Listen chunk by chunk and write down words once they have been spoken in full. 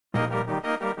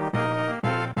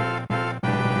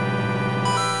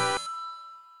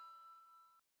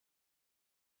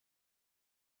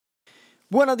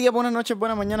Buenos días, buenas noches,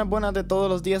 buenas mañanas, buenas de todos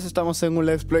los días. Estamos en un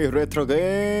Let's Play Retro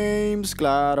Games.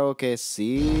 Claro que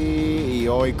sí. Y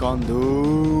hoy con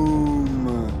Doom.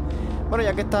 Bueno,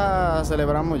 ya que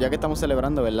estamos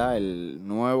celebrando, ¿verdad? El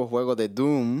nuevo juego de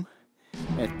Doom.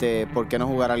 ¿Por qué no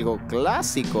jugar algo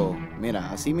clásico?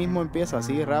 Mira, así mismo empieza,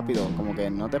 así rápido. Como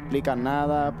que no te explica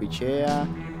nada, pichea,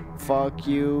 fuck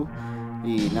you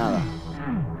y nada.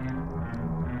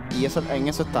 Y en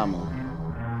eso estamos.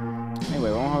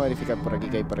 Anyway, vamos a verificar por aquí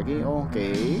qué hay por aquí. Ok,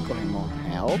 cogemos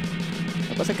help. Lo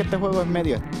que pasa es que este juego es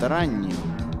medio extraño.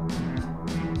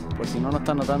 Por si no lo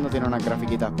están notando, tiene unas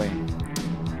grafiquitas pues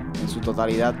en su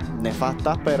totalidad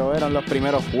nefastas, pero eran los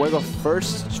primeros juegos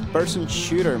first person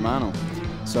shooter, mano.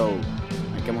 So,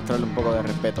 hay que mostrarle un poco de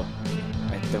respeto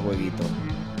a este jueguito.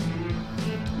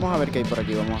 Vamos a ver qué hay por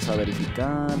aquí. Vamos a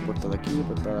verificar por todo aquí,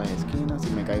 por todas las esquinas. Si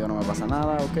me caigo no me pasa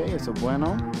nada, ok, eso es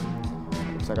bueno.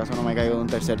 Por si acaso no me caigo de un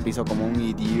tercer piso como un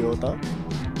idiota.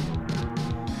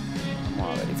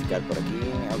 Vamos a verificar por aquí.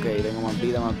 Ok, tengo más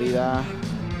vida.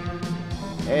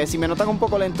 Si me notan un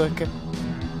poco lento es que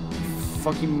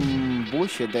fucking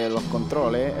bullshit de los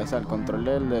controles. O sea, el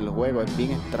control del juego es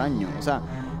bien extraño. O sea,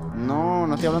 no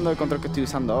estoy hablando del control que estoy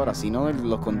usando ahora, sino de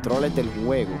los controles del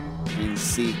juego en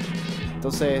sí.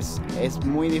 Entonces es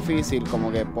muy difícil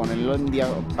como que ponerlo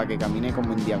para que camine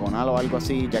como en diagonal o algo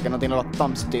así, ya que no tiene los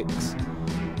thumbsticks.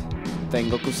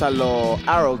 Tengo que usar los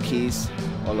arrow keys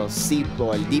o los zip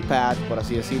o el D-pad, por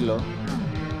así decirlo.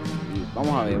 Y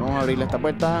vamos a ver, vamos a abrirle esta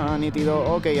puerta. Nítido.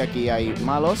 Ok, aquí hay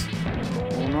malos.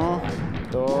 1,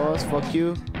 2, fuck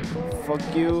you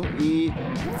y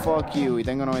fuck you. Y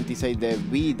tengo 96 de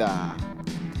vida,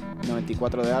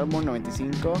 94 de armor,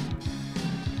 95.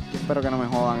 Espero que no me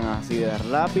jodan así de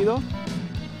rápido.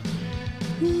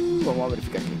 Vamos a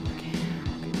verificar aquí. Okay.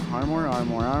 Armor.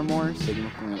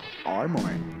 Seguimos con el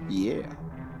armor. Yeah.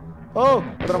 Oh,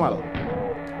 otro malo.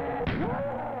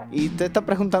 Y te está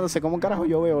preguntándose cómo carajo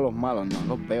yo veo los malos. No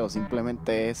los veo,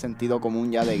 simplemente es sentido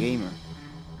común ya de gamer.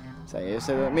 O sea,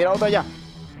 mira otro allá.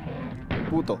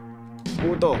 Puto.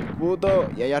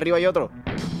 Y allá arriba hay otro.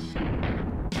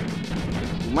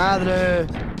 ¡Madre!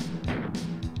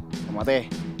 Lo maté.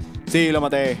 Sí, lo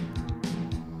maté.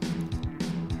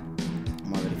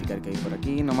 Vamos a verificar qué hay por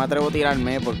aquí. No me atrevo a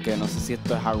tirarme porque no sé si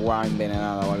esto es agua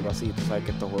envenenada o algo así. Tú sabes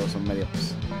que estos juegos son medios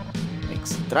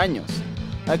extraños.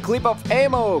 A clip of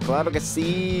ammo. Claro que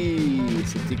sí.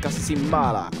 Estoy casi sin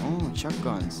bala. Oh,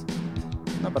 shotguns.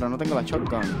 No, pero no tengo la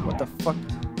shotgun. What the fuck.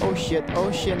 Oh shit,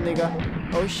 nigga.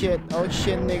 Oh shit,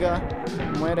 nigga.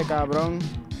 Muere, cabrón.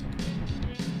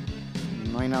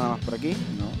 No hay nada más por aquí.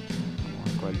 No.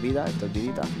 Vamos a coger vida. Esto es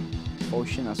vidita.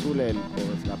 Potion azul.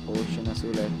 La potion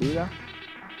azul es vida.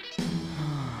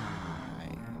 Ay,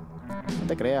 no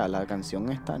te creas, la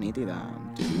canción está nítida.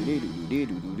 Vamos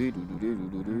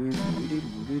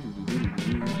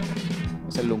a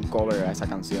hacerle un cover a esa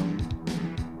canción.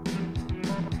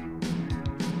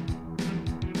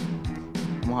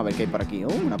 Vamos a ver qué hay por aquí.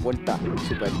 Una puerta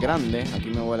súper grande.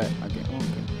 Aquí me huele. Aquí.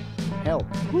 Okay. Help.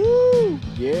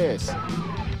 Yes.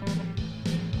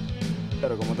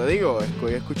 Pero como te digo,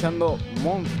 estoy escuchando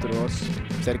monstruos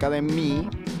cerca de mí.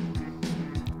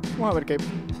 Vamos a ver qué hay.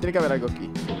 Tiene que haber algo aquí.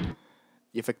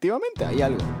 Y efectivamente hay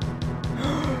algo.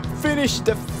 Finish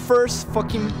the first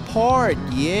fucking part.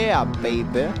 Yeah,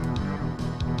 baby.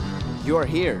 You are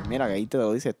here. Mira, que ahí te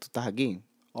lo dice. Tú estás aquí.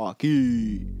 Oh,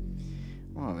 aquí.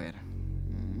 Vamos a ver.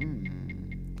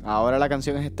 Ahora la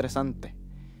canción es estresante.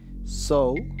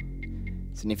 So,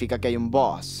 significa que hay un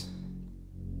boss.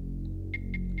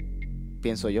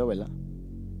 Pienso yo, ¿verdad?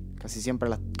 Casi siempre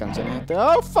las canciones...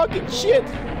 ¡Oh, fucking shit!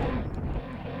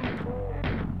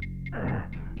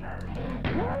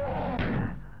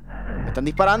 ¡Me están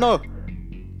disparando!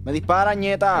 ¡Me disparan,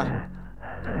 nieta!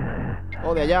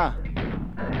 ¡Oh, de allá!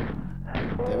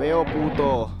 Te veo,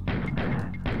 puto.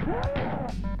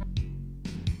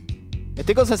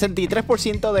 Estoy con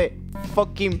 63% de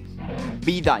fucking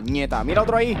vida, nieta. Mira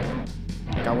otro ahí.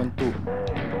 Me cago en tu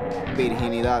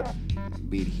virginidad.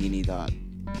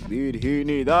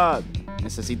 Virginidad.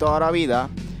 Necesito ahora vida,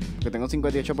 porque tengo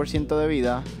 58% de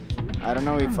vida. I don't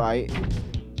know if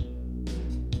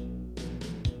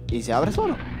 ¿Y se abre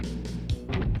solo?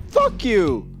 Fuck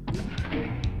you.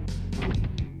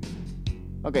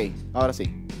 Ok, ahora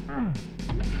sí.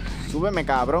 Súbeme,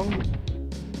 cabrón.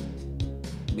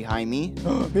 Behind me.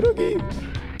 ¡Oh, mira aquí!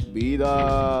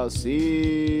 Vida,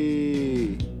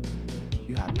 sí.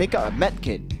 You have picked up a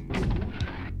medkit.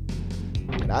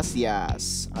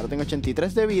 Gracias. Ahora tengo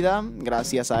 83 de vida.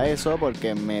 Gracias a eso,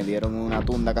 porque me dieron una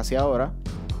tunda casi ahora.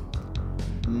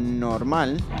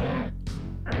 Normal.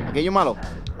 Aquí hay un malo.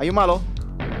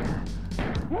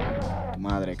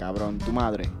 madre, cabrón, tu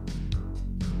madre.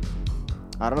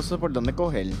 Ahora no sé por dónde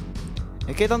coger.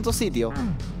 Es que hay tantos sitios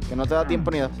que no te da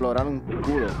tiempo ni de explorar un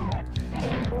culo.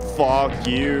 Fuck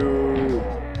you.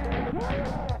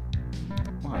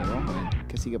 Vamos a ver.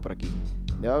 ¿Qué sigue por aquí?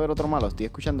 Debe haber otro malo. Estoy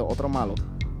escuchando otro malo.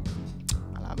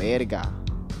 A la verga.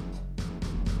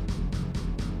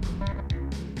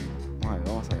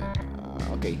 Vamos a ver.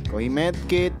 Ok, cogí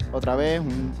medkit. Otra vez.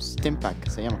 Un stim pack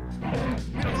se llama.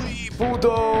 ¡Uy,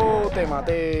 puto! Te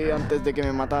maté antes de que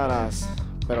me mataras.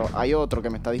 Pero hay otro que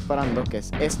me está disparando, que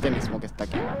es este mismo que está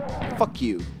aquí. Fuck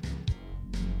you,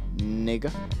 nigga.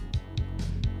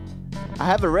 I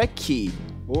have a red key.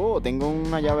 Oh, tengo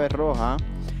una llave roja.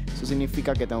 Eso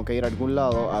significa que tengo que ir a algún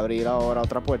lado. Abrir ahora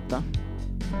otra puerta.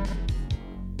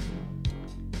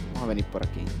 Vamos a venir por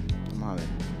aquí. Vamos a ver.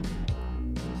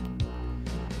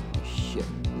 Oh, shit,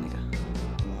 nigga.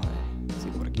 Vamos a ver.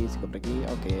 Sigo por aquí, sigo por aquí.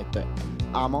 Ok, esto es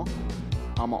amo.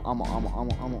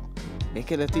 Amo. Es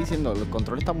que le estoy diciendo, el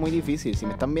control está muy difícil. Si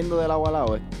me están viendo de lado a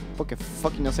lado es porque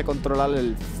fucking no sé controlar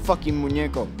el fucking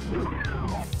muñeco.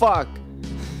 Fuck.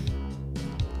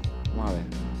 Vamos a ver.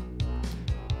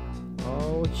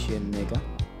 Oh shit, nigga.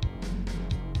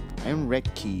 Hay un red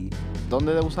key.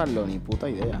 ¿Dónde debo usarlo? Ni puta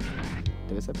idea.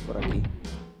 Debe ser por aquí.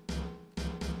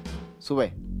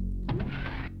 Sube.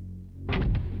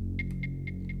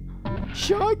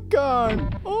 Shotgun.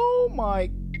 Oh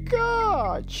my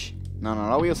gosh. No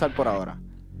la voy a usar por ahora.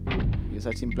 Voy a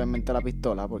usar simplemente la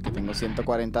pistola porque tengo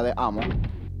 140 de ammo.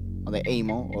 O de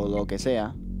ammo, o lo que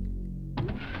sea.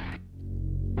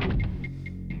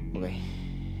 Ok.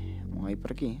 Vamos a ir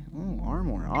por aquí.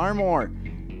 Armor.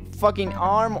 Fucking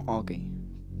armor. Ok.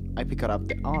 I pick up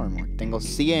the armor. Tengo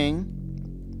 100.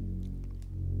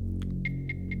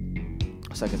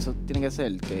 O sea que eso tiene que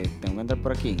ser que tengo que entrar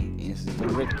por aquí. Y necesito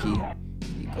un red key.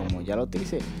 Y como ya lo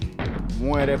utilicé.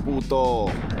 ¡Muere, puto!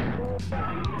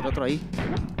 El otro ahí.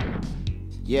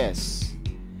 Yes.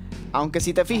 Aunque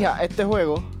si te fijas, este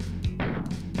juego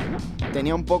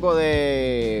tenía un poco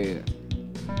de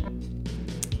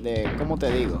 ¿cómo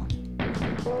te digo?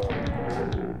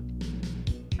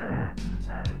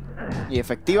 Y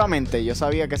efectivamente yo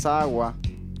sabía que esa agua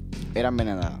era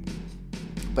envenenada.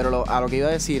 Pero a lo que iba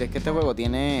a decir es que este juego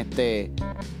tiene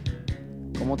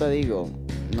 ¿cómo te digo?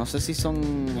 No sé si son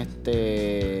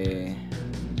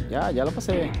ya lo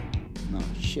pasé. No,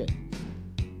 shit.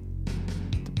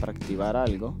 Esto es para activar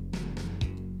algo.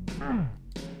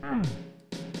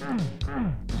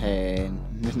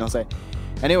 No sé.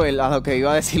 Anyway, lo que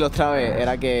iba a decir otra vez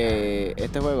era que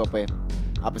este juego, pues,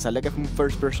 a pesar de que es un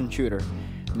first person shooter,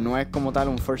 no es como tal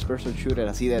un first person shooter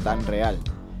así de tan real.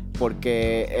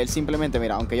 Porque él simplemente,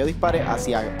 mira, aunque yo dispare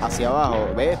hacia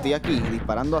abajo, ve, estoy aquí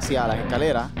disparando hacia las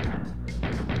escaleras,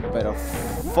 pero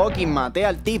fucking maté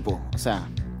al tipo. O sea,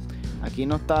 aquí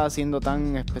no está siendo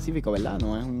tan específico, ¿verdad?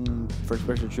 No es un first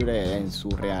person shooter en su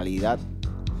realidad.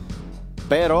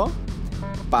 Pero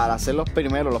para ser los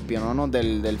primeros, los pioneros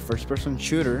del first person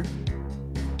shooter,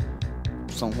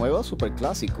 son juegos super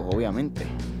clásicos, obviamente.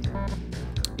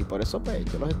 Y por eso pues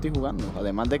yo los estoy jugando.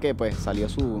 Además de que pues salió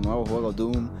su nuevo juego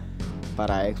Doom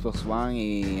para Xbox One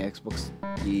y Xbox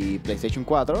y PlayStation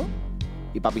 4.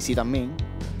 Y para PC también.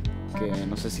 Que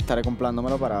no sé si estaré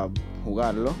comprándomelo para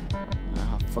jugarlo.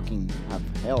 Fucking have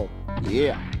hell.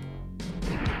 Yeah.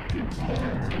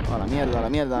 Oh, la mierda.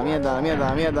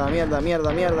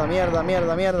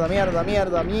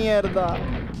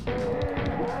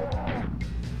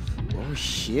 Oh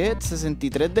shit,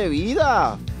 63 de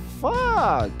vida.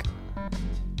 Fuck.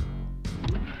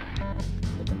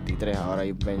 73, ahora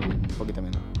hay un poquito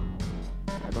menos.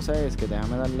 La cosa es que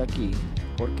déjame darle aquí,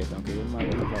 porque tengo que irme al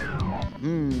otro lado.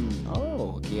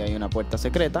 Oh, aquí hay una puerta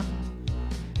secreta.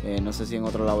 No sé si en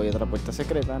otro lado hay otra puerta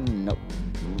secreta. No.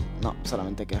 No,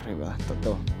 solamente aquí arriba. Está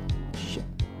todo. Shit.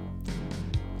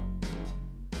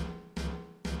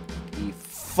 Y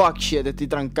fuck shit, estoy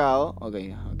trancado. Ok,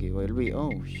 aquí voy a ver.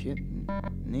 Oh shit,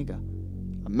 nigga.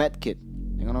 A medkit.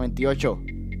 Tengo 98.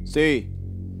 Sí.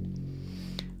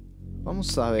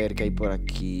 Vamos a ver qué hay por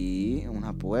aquí.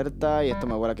 Una puerta. Y esto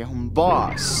me huele que es un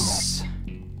boss.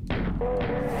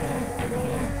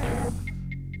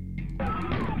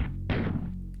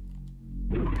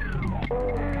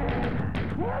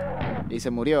 Y se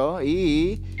murió.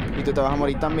 Y tú te vas a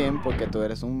morir también porque tú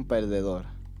eres un perdedor.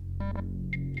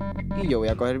 Y yo voy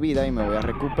a coger vida y me voy a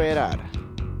recuperar.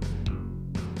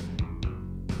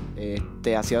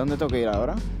 ¿Hacia dónde tengo que ir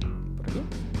ahora? ¿Por aquí?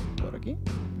 ¿Por aquí?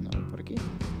 No, por aquí.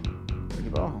 Por aquí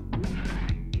para abajo.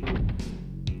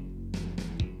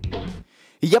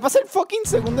 Y ya pasé el fucking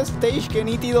segundo stage, qué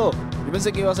nítido. Yo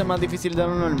pensé que iba a ser más difícil de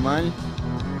lo normal.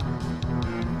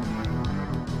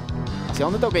 ¿Hacia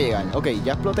dónde tengo que llegar? Ok,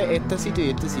 ya exploté este sitio y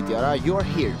este sitio. Ahora, you're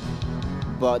here.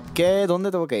 But, ¿qué?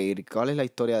 ¿Dónde tengo que ir? ¿Cuál es la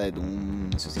historia de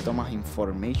Doom? Necesito más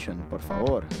information, por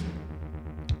favor.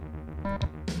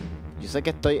 Yo sé que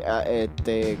estoy,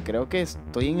 creo que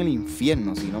estoy en el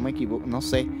infierno, si no me equivoco. No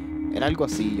sé, era algo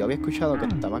así. Yo había escuchado que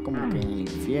estaba como que en el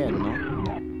infierno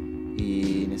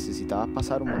y necesitabas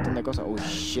pasar un montón de cosas. Oh,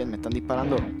 shit, me están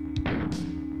disparando.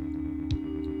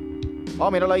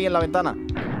 Oh, míralo ahí en la ventana.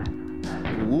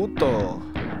 Puto.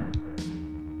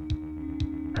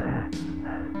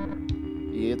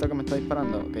 Y hay otro que me está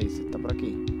disparando. Ok, se está por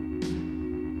aquí.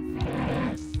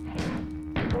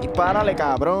 Dispárale,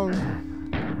 cabrón.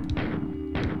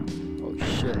 Oh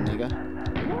shit, nigga.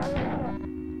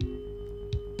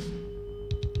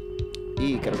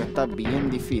 Y creo que está bien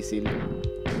difícil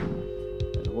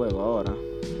el juego ahora.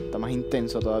 Está más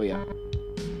intenso todavía.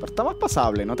 Pero está más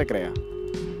pasable, no te creas.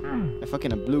 Es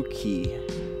fucking a blue key.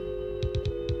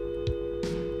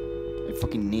 I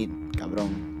fucking need, cabrón.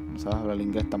 No sabes hablar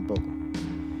inglés tampoco.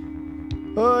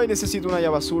 Ay, necesito una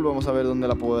llave azul. Vamos a ver dónde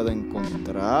la puedo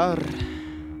encontrar.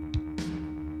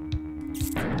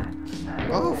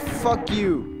 Oh, fuck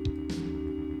you.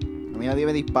 A mí nadie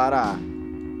me dispara.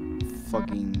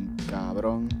 Fucking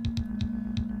cabrón.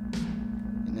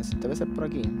 Debe ser por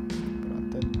aquí.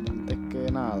 Pero antes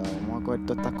que nada, vamos a coger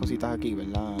todas estas cositas aquí,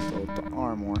 ¿verdad? Todo esto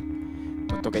armor.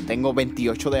 Puesto que tengo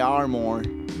 28 de armor.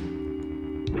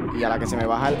 Y a la que se me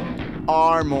baja el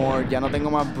armor, ya no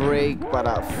tengo más break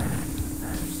para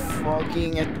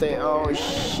fucking oh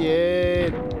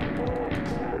shit.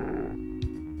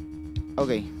 Ok,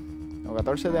 tengo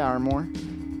 14 de armor.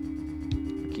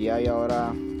 Aquí hay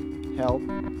ahora help.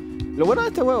 Lo bueno de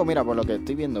este juego, mira, por lo que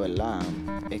estoy viendo, ¿verdad?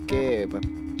 Es que pues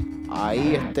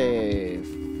hay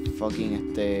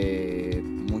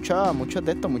muchos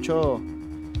de estos, mucho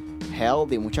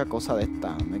help y mucha cosa de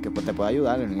esta que pues, te puede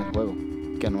ayudar en el juego.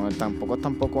 Que no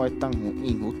tampoco es tan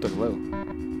injusto el juego.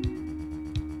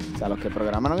 O sea, los que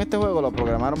programaron este juego lo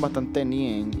programaron bastante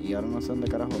bien y ahora no sé dónde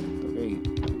carajo tengo que ir.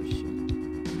 Oh, shit.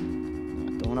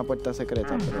 No, esto es una puerta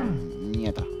secreta, pero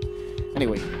nieta.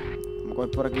 Anyway, vamos a coger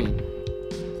por aquí.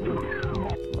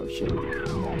 Oh shit.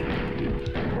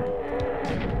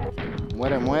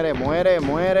 Muere, muere, muere,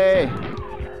 muere.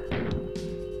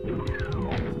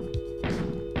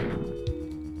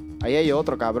 Ahí hay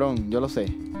otro, cabrón, yo lo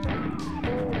sé.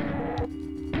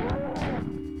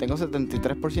 Tengo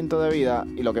 73% de vida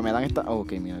y lo que me dan está... Oh,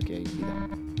 ok, mira, aquí hay vida.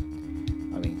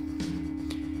 A ver.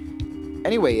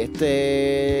 Anyway,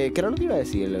 ¿qué era lo que iba a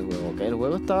decir el juego? Que el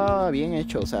juego está bien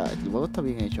hecho, o sea, el juego está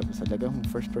bien hecho, a pesar de que es un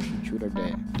first person shooter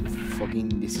de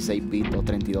fucking 16 bits o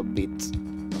 32 bits,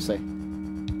 no sé.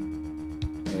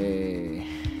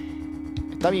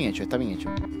 Está bien hecho, está bien hecho.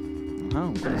 Ajá,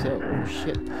 un coliseo, oh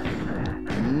shit.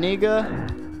 Nigga.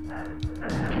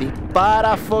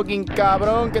 Dispara, fucking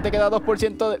cabrón, que te queda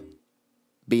 2% de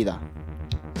vida.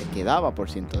 Te quedaba %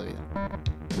 de vida.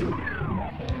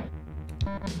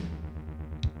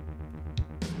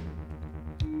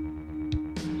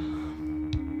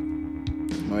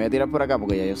 Me voy a tirar por acá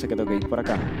porque ya yo sé que tengo que ir por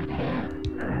acá.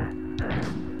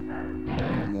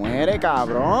 Muere,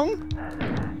 cabrón.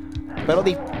 Pero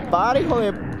dispara, hijo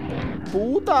de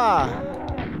puta.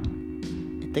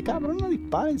 Este cabrón no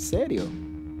dispara, en serio.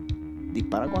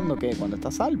 ¿Dispara cuando qué? ¿Cuando está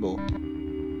a salvo?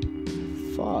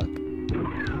 Fuck.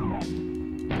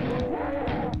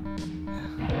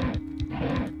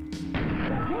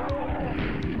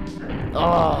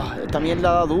 ¡Oh! Esta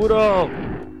mierda da duro.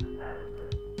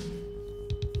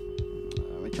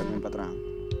 Voy a echarme para atrás.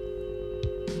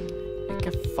 Es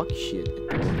que fuck shit.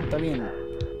 Está bien.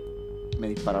 Me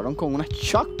dispararon con una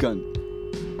shotgun.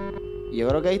 Y yo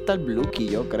creo que ahí está el blue key,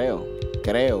 yo creo.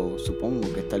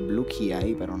 Supongo que está el blue key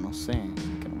ahí, pero no sé.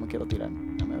 Que no me quiero tirar.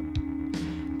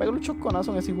 Pego un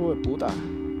chosconazo en ese hijo de puta.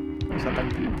 O sea, tan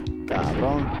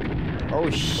cabrón. Oh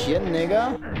shit,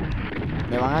 nigga.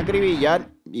 Me van a acribillar.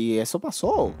 Y eso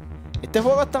pasó. Este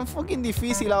juego es tan fucking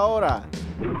difícil ahora.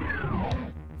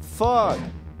 Fuck.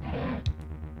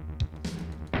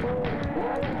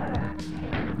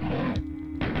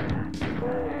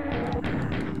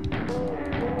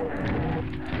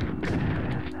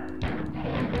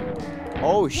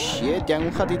 Oh shit, ya en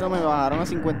un ratito me bajaron a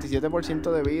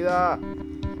 57% de vida.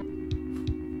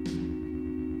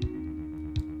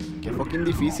 Qué fucking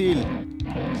difícil.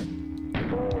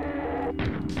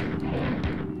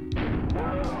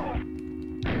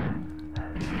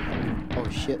 Oh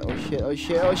shit, oh shit, oh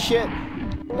shit, oh shit.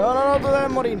 No, tú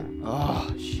debes morir. Oh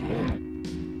shit.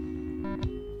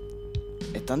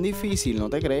 Es tan difícil, no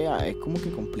te creas. Es como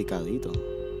que complicadito.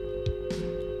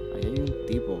 Ahí hay un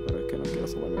tipo, pero es que no quiero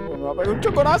subirme porque me va a pegar un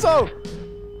choconazo.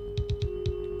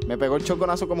 Me pegó el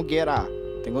choconazo como quiera.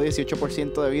 Tengo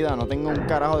 18% de vida. No tengo un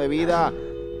carajo de vida.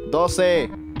 12.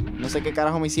 No sé qué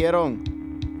carajo me hicieron.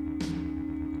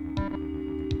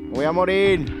 Voy a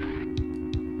morir.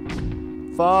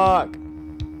 Fuck.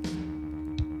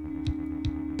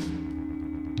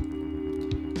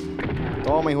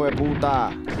 Toma, hijo de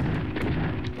puta.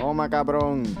 Toma,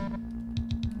 cabrón.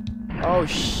 Oh,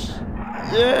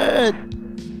 shit.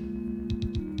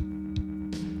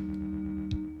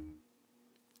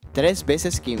 3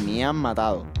 veces que me han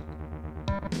matado.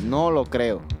 No lo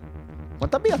creo.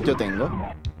 ¿Cuántas vidas yo tengo?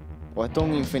 ¿O esto es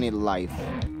un infinite life?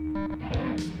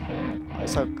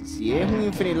 Si es un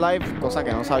infinite life, cosa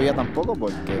que no sabía tampoco,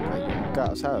 porque pues, yo nunca,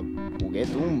 o sea, jugué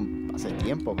Doom hace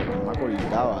tiempo, pero no me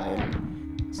acordaba de él.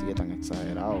 Así que tan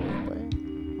exagerado. Y pues,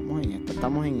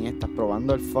 estamos en esta,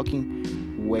 probando el fucking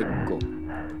juego.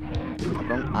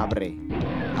 Cabrón, abre.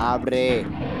 Abre.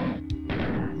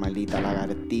 Maldita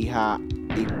lagartija.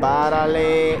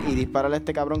 Dispárale. Y dispárale a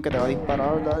este cabrón que te va a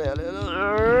disparar. Dale, dale,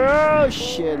 dale. Oh,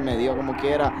 shit, me dio como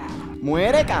quiera.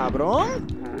 ¡Muere, cabrón!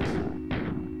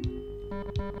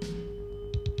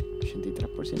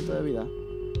 83% de vida.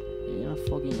 Hay una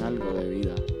fucking algo de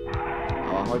vida.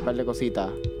 Abajo hay un par de cositas.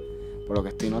 Por lo que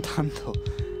estoy notando.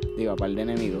 Digo, un par de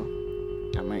enemigos.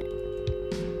 Dame.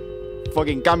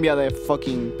 Fucking cambia de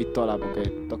fucking pistola. Porque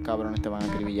estos cabrones te van a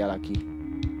acribillar aquí.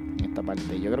 En esta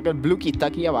parte. Yo creo que el blue key está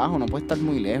aquí abajo. No puede estar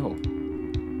muy lejos.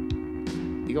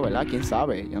 Digo, ¿verdad? ¿Quién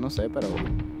sabe? Yo no sé, pero...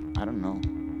 I don't know.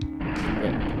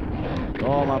 Okay.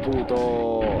 Toma,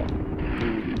 puto.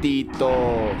 Putito.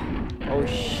 Oh,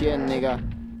 shit, nigga.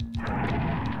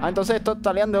 Ah, entonces estos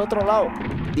salían de otro lado.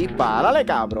 Dispárale,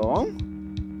 cabrón.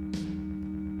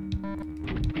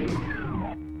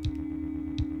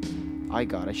 I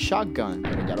got a shotgun.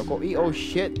 Pero ya lo cogí. Oh,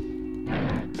 shit.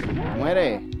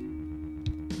 Muere.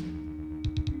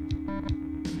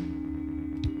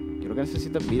 Yo lo que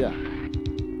necesito es vida.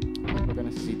 Es lo que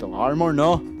necesito. Armor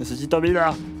no. Necesito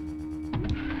vida.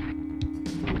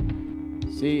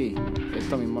 Sí.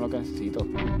 Esto mismo es lo que necesito.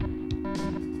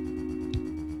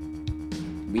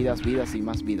 Vidas, vidas y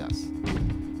más vidas.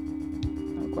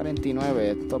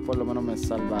 49. Esto por lo menos me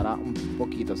salvará un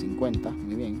poquito. 50.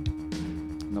 Muy bien.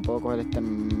 No puedo coger este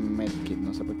medkit.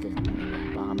 No sé por qué.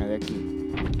 Bájame de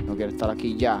aquí. No quiero estar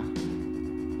aquí ya.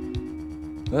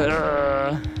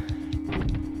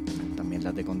 También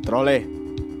las de controles.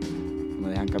 No me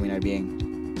dejan caminar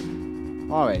bien.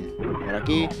 Vamos a ver. Por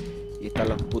aquí. Y están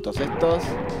los putos estos.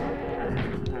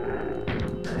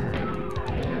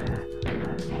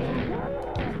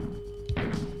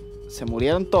 Se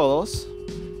murieron todos.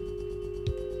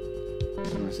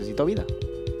 Pero necesito vida.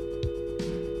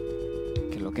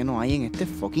 ¿Qué es lo que no hay en este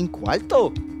fucking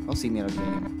cuarto? Oh, sí, mira aquí.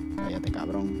 Cállate,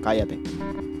 cabrón. Cállate.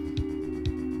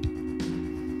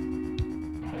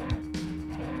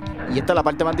 Y esta es la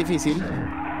parte más difícil.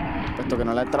 Puesto que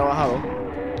no la he trabajado.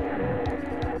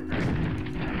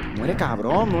 Muere,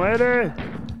 cabrón. Muere.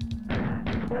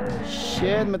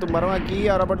 Shit, me tumbaron aquí.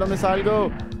 Ahora por dónde salgo.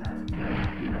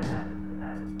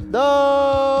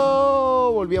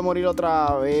 ¡No! Volví a morir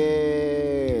otra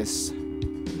vez.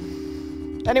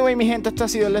 Anyway, mi gente, este ha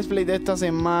sido el let's play de esta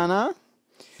semana.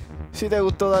 Si te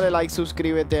gustó, dale like,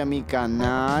 suscríbete a mi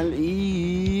canal.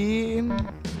 Y...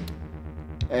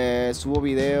 subo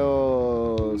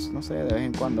videos, no sé, de vez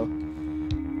en cuando.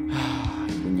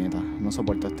 Ay, puñeta, no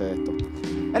soporto de esto.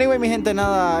 Anyway, mi gente,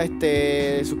 nada,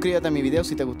 suscríbete a mi video.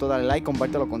 Si te gustó, dale like,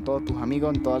 compártelo con todos tus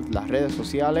amigos en todas las redes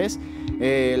sociales.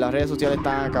 Las redes sociales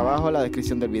están acá abajo en la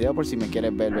descripción del video por si me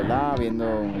quieres ver, ¿verdad? Viendo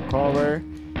un cover.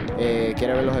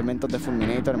 Quieres ver los eventos de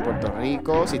Fulminator en Puerto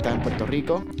Rico. Si estás en Puerto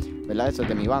Rico, ¿verdad? Eso es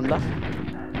de mi banda.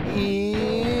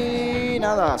 Y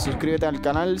nada, suscríbete al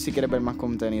canal si quieres ver más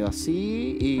contenido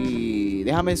así. Y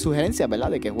déjame sugerencias, ¿verdad?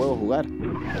 De qué juego jugar.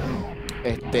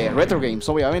 Retro games,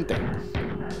 obviamente.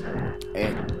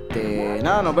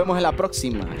 Nada, nos vemos en la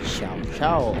próxima. Chao,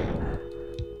 chao.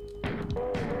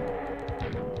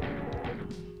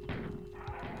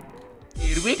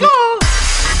 Here we go!